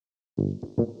Hello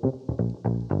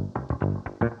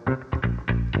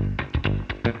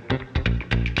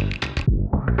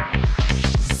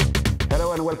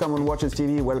and welcome on Watches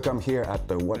TV. Welcome here at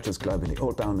the Watches Club in the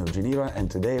old town of Geneva.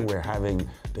 And today we're having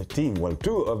the team, well,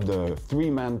 two of the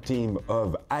three-man team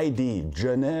of ID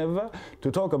Genève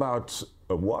to talk about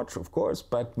a watch, of course,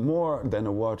 but more than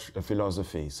a watch, a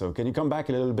philosophy. So can you come back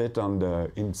a little bit on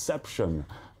the inception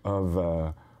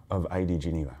of ID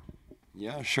Geneva?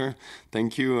 Yeah, sure.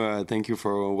 Thank you. Thank you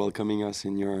for welcoming us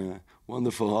in your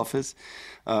wonderful office.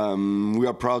 We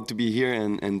are proud to be here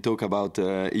and talk about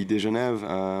ID Genève.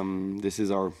 This is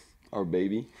our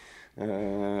baby.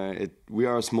 We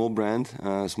are a small brand,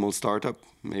 a small startup,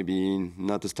 maybe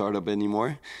not a startup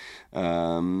anymore.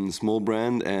 Small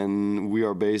brand, and we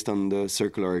are based on the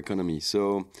circular economy.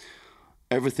 So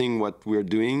everything what we're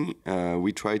doing,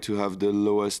 we try to have the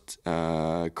lowest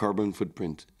carbon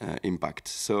footprint impact.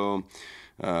 So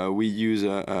we use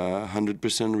 100%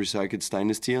 recycled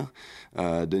stainless steel.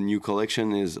 The new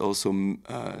collection is also,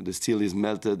 the steel is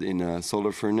melted in a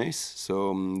solar furnace.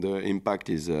 So the impact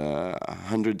is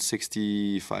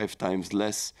 165 times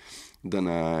less than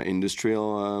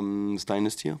industrial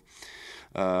stainless steel.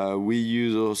 We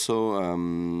use also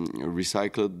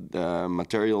recycled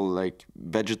material like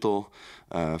vegetal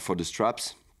for the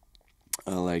straps,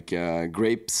 like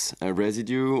grapes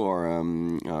residue or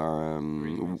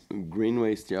green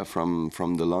waste, yeah, from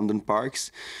the London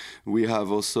parks. We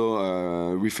have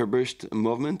also refurbished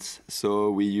movements,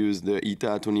 so we use the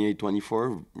ETA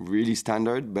 2824, really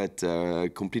standard, but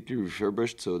completely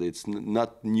refurbished, so it's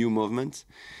not new movements.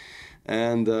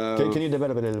 And can you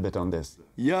develop a little bit on this?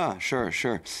 Yeah, sure.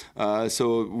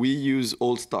 So we use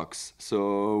old stocks.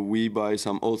 So we buy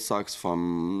some old stocks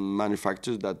from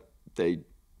manufacturers that they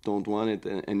don't want it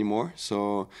anymore.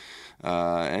 So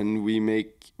and we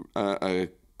make a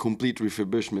complete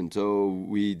refurbishment. So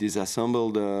we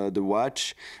disassemble the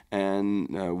watch and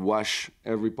wash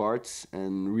every part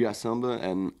and reassemble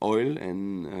and oil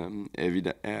and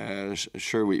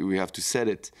sure we have to set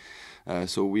it.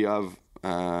 So we have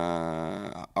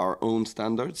our own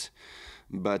standards,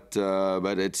 but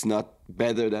it's not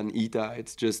better than ETA.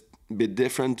 It's just a bit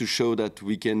different to show that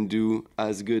we can do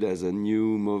as good as a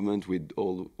new movement with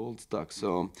old stock.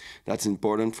 So that's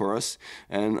important for us.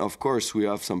 And of course, we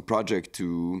have some project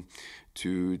to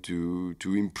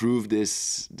improve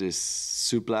this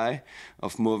supply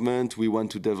of movement. We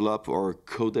want to develop or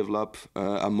co-develop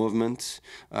a movement,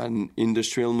 an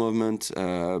industrial movement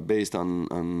based on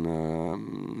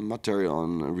material,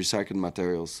 on recycled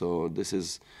materials. So this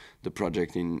is the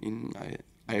project in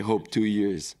I hope 2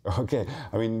 years. Okay,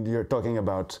 I mean, you're talking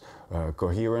about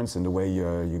coherence in the way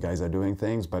you guys are doing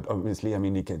things, but obviously, I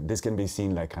mean, this can be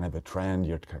seen like kind of a trend.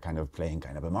 You're kind of playing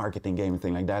kind of a marketing game,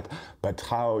 thing like that. But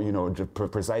how,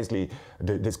 precisely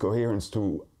this coherence,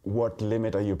 to what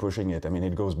limit are you pushing it? I mean,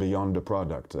 it goes beyond the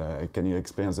product. Can you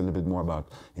explain us a little bit more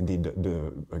about, indeed,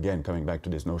 again, coming back to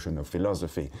this notion of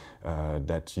philosophy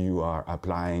that you are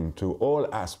applying to all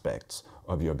aspects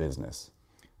of your business?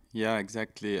 Yeah,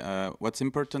 exactly. What's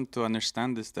important to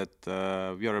understand is that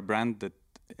we are a brand that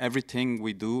everything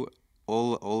we do,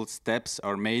 all steps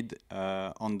are made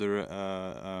under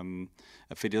a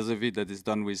philosophy that is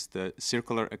done with the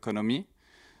circular economy.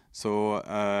 So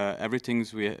everything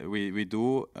we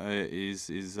do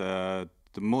is the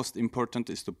most important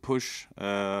is to push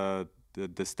the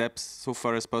steps so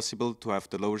far as possible to have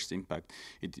the lowest impact.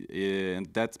 And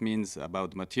that means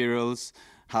about materials,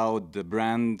 how the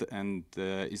brand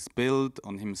is built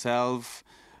on himself,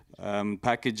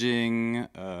 packaging,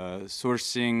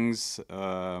 sourcings,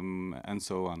 and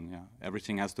so on. Yeah,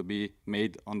 everything has to be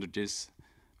made under this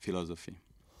philosophy.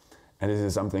 And this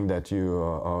is something that you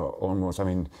are almost, I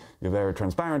mean, you're very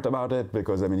transparent about it,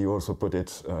 because, I mean, you also put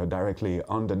it directly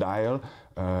on the dial.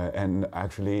 And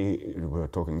actually, we're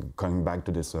coming back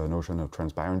to this notion of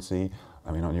transparency.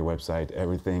 I mean, on your website,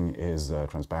 everything is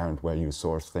transparent, where you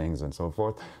source things and so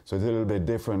forth. So it's a little bit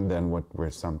different than what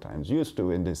we're sometimes used to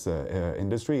in this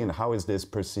industry. And how is this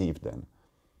perceived then?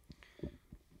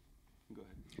 Go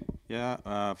ahead.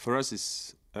 Yeah, for us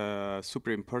it's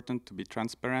super important to be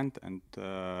transparent, and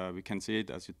we can see it,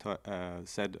 as you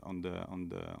said, on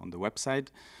the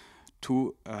website,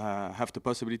 to have the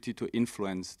possibility to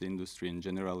influence the industry in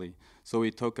generally. So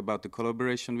we talk about the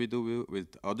collaboration we do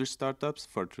with other startups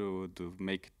to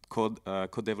make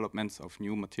co-developments of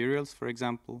new materials, for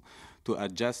example, to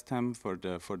adjust them for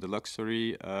the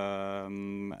luxury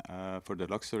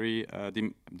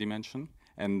dimension,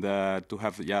 and to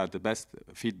have the best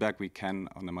feedback we can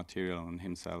on the material, on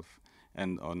himself,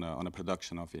 and on a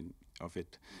production of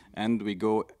it. And we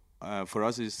go. For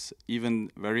us, it's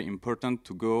even very important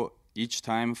to go each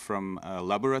time from a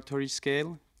laboratory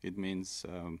scale. It means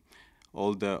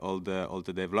all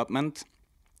the development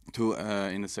to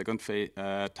in the second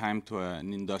time to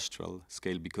an industrial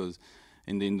scale, because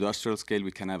in the industrial scale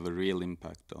we can have a real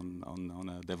impact on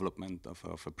a development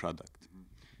of a product.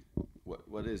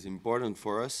 What is important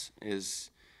for us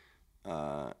is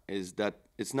that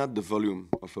it's not the volume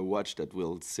of a watch that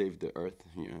will save the earth.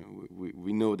 You know,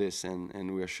 we know this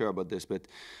and we are sure about this, but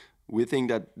we think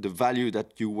that the value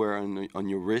that you wear on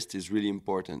your wrist is really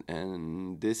important,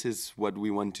 and this is what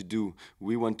we want to do.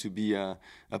 We want to be a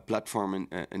platform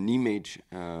and an image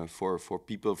for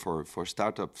people, for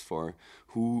startups, for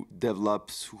who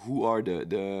develops, who are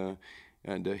the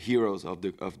heroes of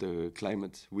the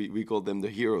climate. We call them the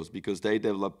heroes because they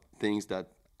develop things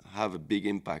that have a big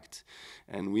impact,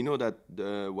 and we know that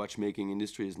the watchmaking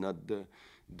industry is not the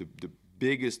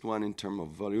biggest one in terms of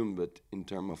volume, but in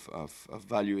terms of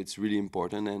value, it's really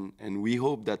important, and we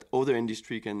hope that other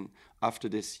industry can, after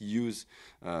this, use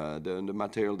the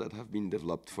material that have been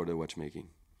developed for the watchmaking.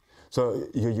 So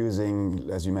you're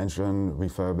using, as you mentioned,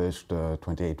 refurbished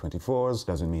 2824s.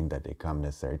 Doesn't mean that they come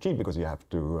necessarily cheap, because you have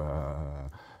to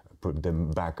put them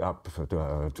back up to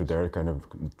their to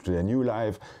their new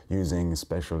life, using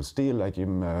special steel, like you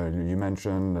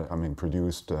mentioned. I mean,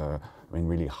 produced,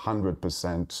 really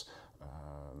 100%.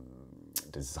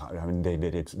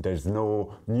 There's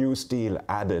no new steel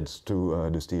added to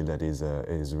the steel that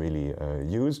is really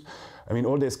used. I mean,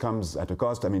 all this comes at a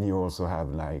cost. I mean, you also have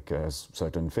like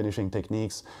certain finishing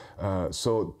techniques.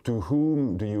 So to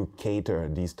whom do you cater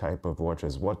these type of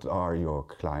watches? What are your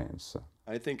clients?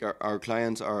 I think our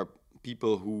clients are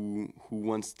people who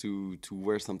wants to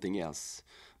wear something else.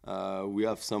 We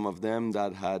have some of them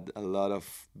that had a lot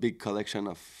of big collection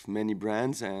of many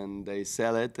brands, and they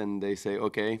sell it and they say,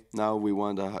 okay, now we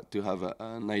want to have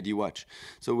an ID watch.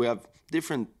 So we have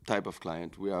different type of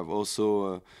client. We have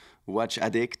also watch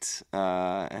addicts,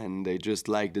 and they just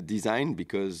like the design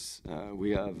because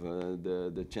we have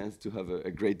the chance to have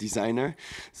a great designer.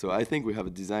 So I think we have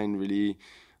a design really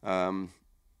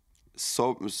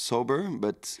sober,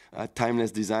 but a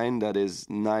timeless design that is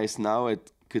nice now.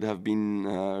 It could have been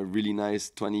really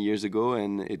nice 20 years ago,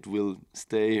 and it will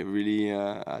stay really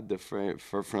at the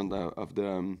forefront of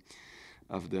the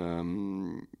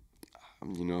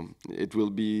you know, it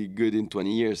will be good in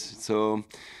 20 years. So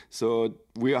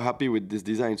we are happy with this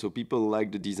design. So people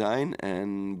like the design,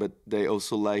 but they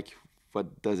also like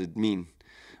what does it mean,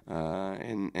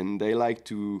 and they like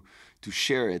to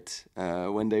share it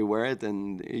when they wear it.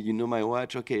 And you know, my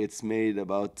watch, okay, it's made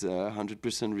about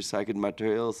 100% recycled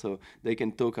material, so they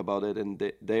can talk about it, and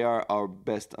they are our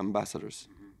best ambassadors.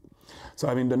 So,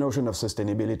 I mean, the notion of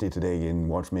sustainability today in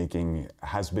watchmaking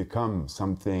has become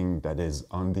something that is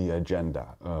on the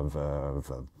agenda of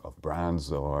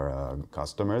brands or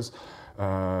customers.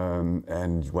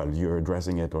 And, well, you're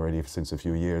addressing it already since a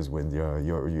few years with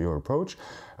your approach.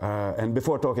 And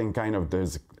before talking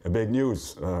there's a big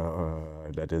news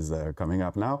that is coming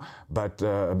up now. But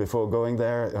before going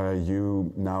there,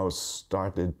 you now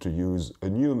started to use a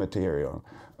new material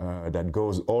that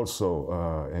goes also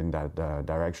in that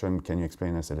direction. Can you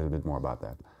explain us a little bit more about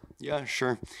that? Yeah,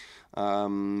 sure.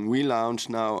 We launched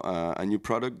now a new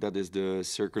product that is the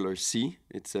Circular C.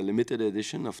 It's a limited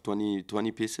edition of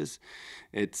 20 pieces.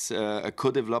 It's a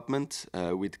co-development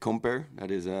with Compare.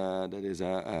 That is not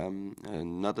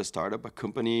a startup, a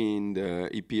company in the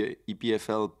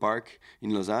EPFL park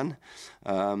in Lausanne.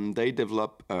 They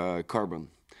develop carbon.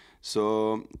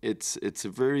 So it's a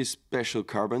very special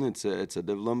carbon. It's a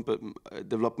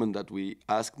development that we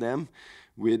ask them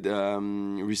with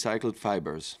recycled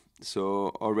fibers.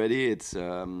 So already it's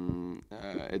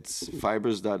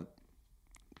fibers that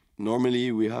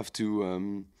normally we have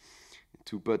to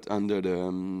put under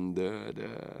the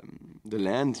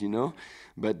land, you know,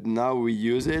 but now we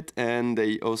use it, and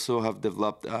they also have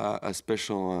developed a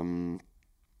special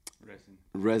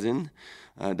resin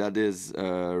that is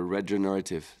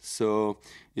regenerative. So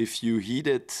if you heat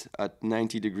it at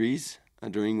 90 degrees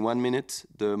during 1 minute,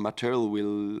 the material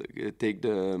will take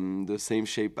the same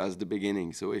shape as the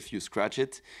beginning. So if you scratch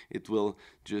it, it will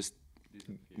just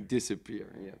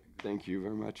disappear. Yeah, thank you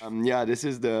very much. Yeah, this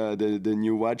is the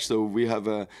new watch. So we have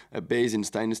a base in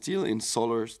stainless steel, in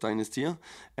solar stainless steel,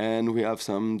 and we have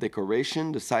some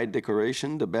decoration, the side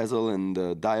decoration, the bezel and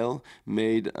the dial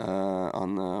made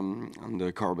on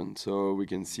the carbon. So we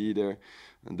can see there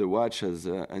the watch has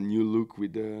a new look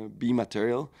with the B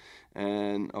material.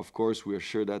 And of course, we are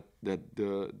sure that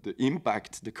the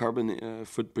impact, the carbon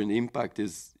footprint impact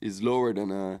is lower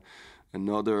than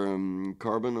another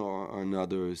carbon or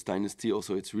another stainless steel.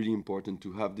 So it's really important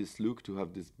to have this look, to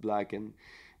have this black and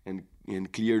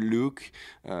and clear look.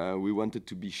 We wanted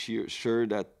to be sure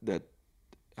that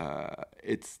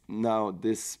it's now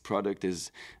this product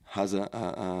has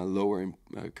a lower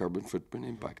carbon footprint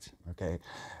impact. Okay,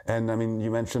 and I mean,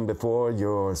 you mentioned before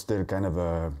you're still kind of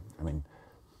a, I mean,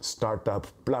 startup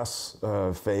plus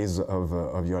phase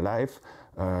of your life.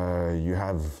 You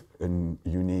have a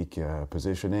unique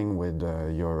positioning with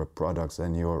your products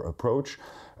and your approach,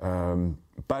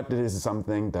 but it is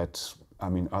something that, I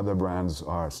mean, other brands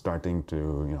are starting to,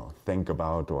 you know, think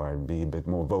about or be a bit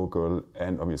more vocal,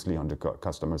 and obviously on the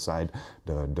customer side,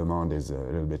 the demand is a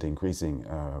little bit increasing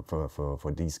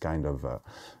for these kind of,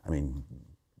 I mean,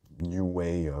 new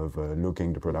way of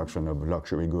looking the production of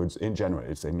luxury goods in general.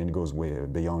 I mean, it goes way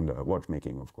beyond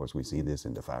watchmaking. Of course, we see this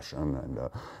in the fashion and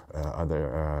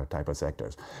other type of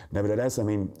sectors. Nevertheless, I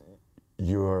mean,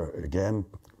 you're again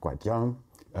quite young.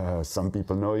 Some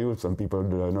people know you, some people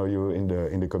know you in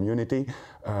the community,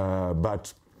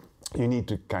 but you need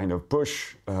to kind of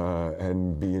push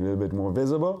and be a little bit more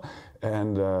visible.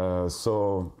 And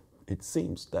so it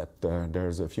seems that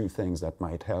there's a few things that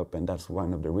might help, and that's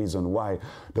one of the reasons why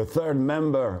the third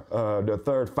member, the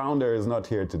third founder is not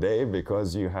here today,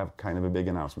 because you have kind of a big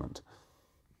announcement.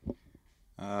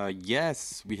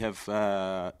 Yes, we have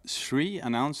 3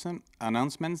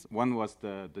 announcements. One was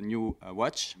the new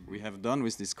watch we have done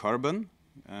with this carbon,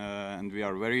 and we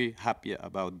are very happy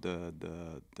about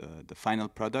the final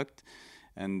product,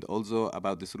 and also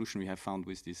about the solution we have found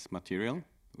with this material.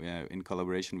 We are in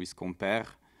collaboration with Compare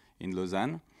in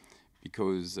Lausanne,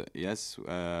 because yes,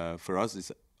 for us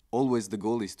it's always the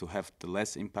goal is to have the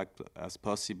less impact as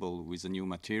possible with a new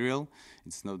material.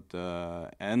 It's not,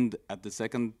 and at the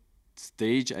second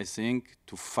stage, I think,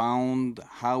 to found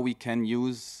how we can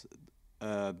use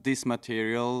this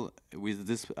material with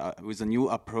a new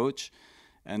approach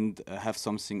and have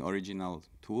something original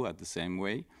too at the same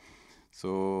way.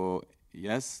 So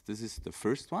yes, this is the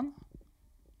first one.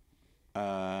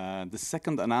 The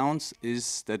second announce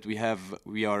is that we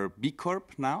are B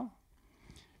Corp now,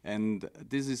 and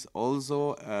this is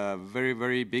also a very,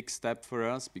 very big step for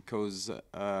us, because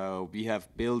we have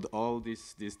built all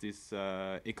this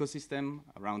ecosystem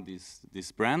around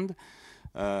this brand,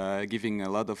 giving a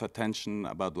lot of attention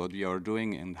about what we are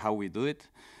doing and how we do it.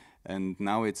 And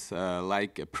now it's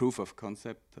like a proof of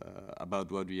concept about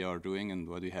what we are doing and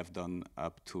what we have done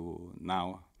up to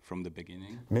now from the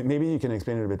beginning. Maybe you can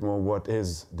explain a bit more what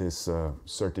is this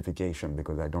certification,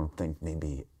 because I don't think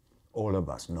maybe all of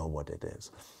us know what it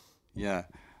is. Yeah,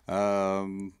 how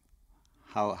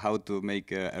to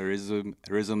make a resume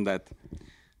that.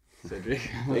 Cédric.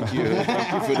 Thank you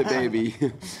for the baby.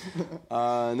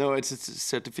 No, it's a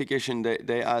certification.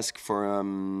 They ask for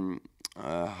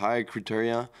high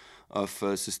criteria of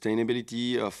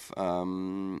sustainability, of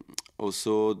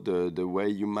also the way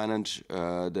you manage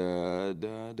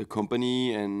the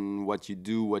company and what you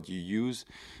do, what you use.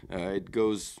 It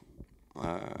goes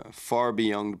far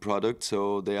beyond the product,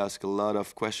 so they ask a lot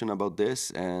of questions about this,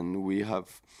 and we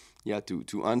have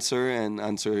to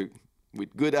answer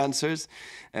with good answers,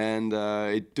 and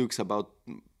it took about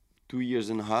 2.5 years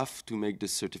to make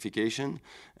this certification,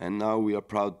 and now we are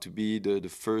proud to be the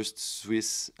first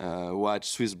Swiss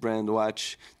brand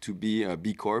watch to be a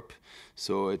B Corp.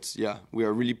 So we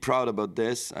are really proud about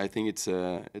this. I think it's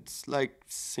like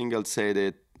Singal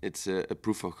said, it's a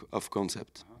proof of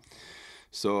concept.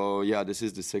 So yeah, this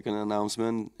is the second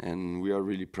announcement, and we are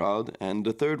really proud. And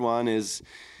the third one is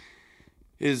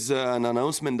an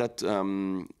announcement that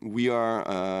we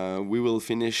will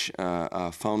finish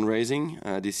fundraising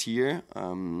this year,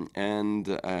 and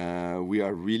we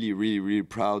are really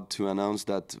proud to announce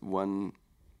that one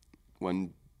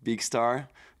big star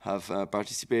have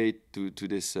participated to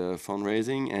this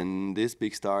fundraising, and this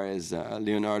big star is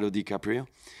Leonardo DiCaprio.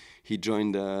 He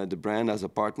joined the brand as a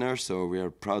partner, so we are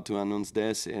proud to announce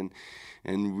this, and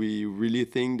we really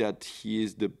think that he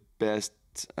is the best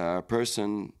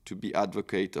person to be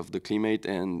advocate of the climate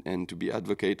and to be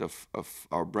advocate of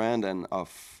our brand and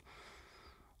of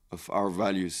our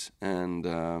values. And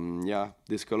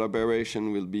this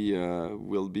collaboration will be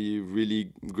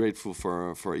really grateful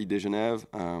for ID Genève.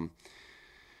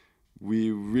 We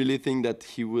really think that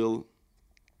he will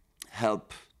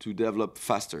help to develop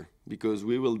faster, because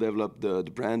we will develop the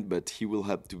brand, but he will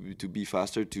help to be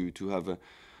faster, to have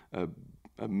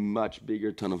a much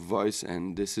bigger tone of voice,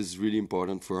 and this is really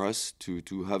important for us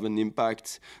to have an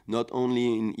impact not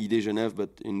only in ID Genève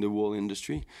but in the whole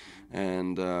industry.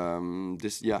 And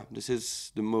this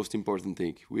is the most important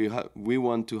thing. We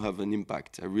want to have an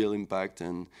impact, a real impact,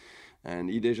 and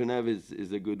ID Genève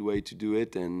is a good way to do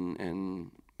it, and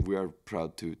we are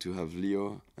proud to have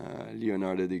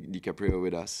Leonardo DiCaprio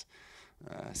with us.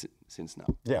 since now.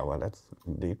 Yeah, well, that's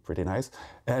indeed pretty nice.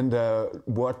 And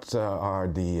what are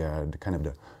the kind of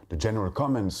the general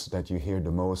comments that you hear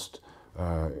the most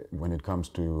when it comes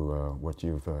to what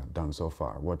you've done so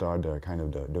far? What are the kind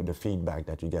of the feedback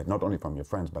that you get, not only from your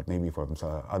friends, but maybe from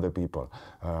other people?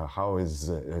 How is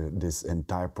this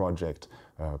entire project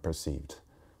perceived?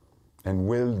 And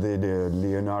will the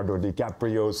Leonardo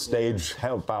DiCaprio stage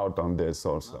help out on this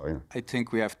also? You know? I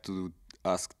think we have to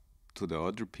ask to the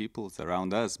other peoples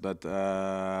around us, but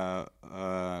I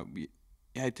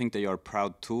think they are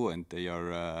proud too, and they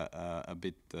are a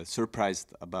bit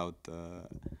surprised about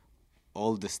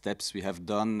all the steps we have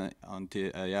done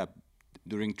until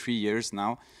during 3 years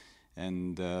now,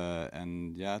 and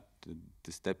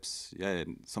the steps,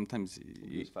 sometimes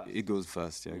it goes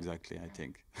fast. Yeah, exactly. I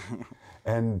think.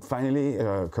 And finally,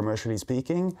 commercially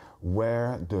speaking,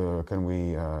 where can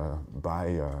we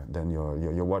buy then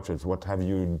your watches? What have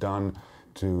you done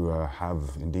to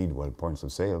have indeed points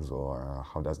of sales, or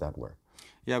how does that work?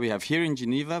 Yeah, we have here in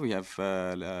Geneva, we have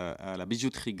La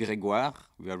Bijouterie Grégoire.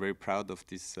 We are very proud of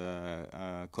this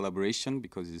collaboration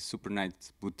because it's a super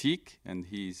nice boutique and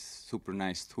he's super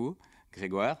nice too,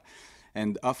 Grégoire.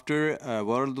 And after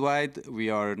worldwide, we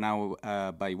are now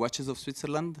by Watches of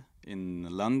Switzerland in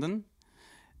London,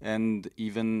 and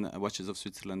even Watches of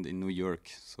Switzerland in New York.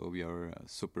 So we are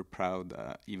super proud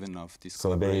even of this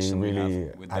collaboration. So they really we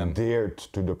have with them. adhered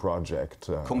to the project.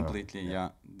 Completely,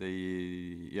 yeah.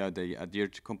 They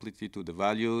adhered completely to the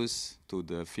values, to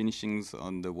the finishings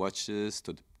on the watches,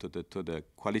 to the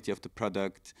quality of the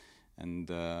product, and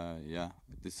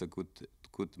this is a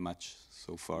good match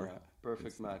so far. Yeah,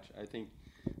 perfect match. I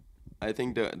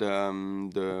think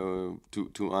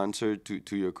to answer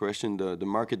to your question, the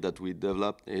market that we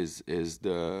developed is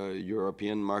the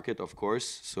European market, of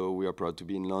course. So we are proud to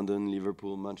be in London,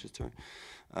 Liverpool, Manchester,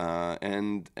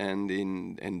 and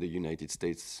in the United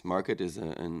States market is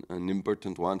an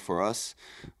important one for us.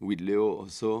 With Leo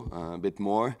also a bit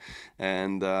more,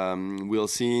 and we'll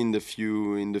see in the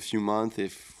few months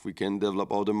if we can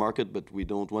develop other market. But we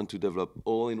don't want to develop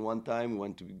all in one time. We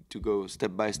want to go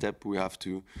step by step. We have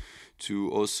to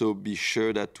also be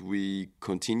sure that we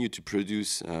continue to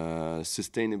produce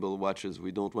sustainable watches.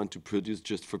 We don't want to produce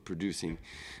just for producing,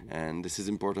 and this is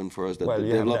important for us. That the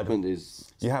development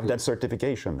is. You have that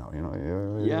certification now. You know,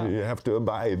 you have to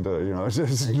abide. You know,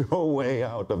 there's no way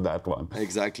out of that one.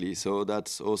 Exactly. So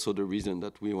that's also the reason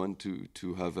that we want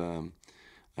to have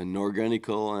an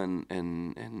organical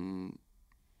and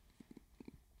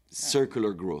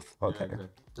circular growth. Okay,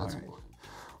 That's right.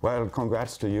 Well,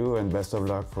 congrats to you and best of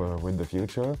luck with the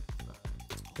future.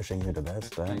 Wishing you the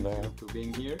best. Thank you for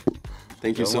being here.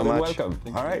 Thank you so much. Welcome.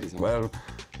 All right. Well,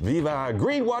 viva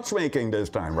green watchmaking this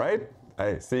time, right?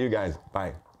 Hey, see you guys.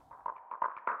 Bye.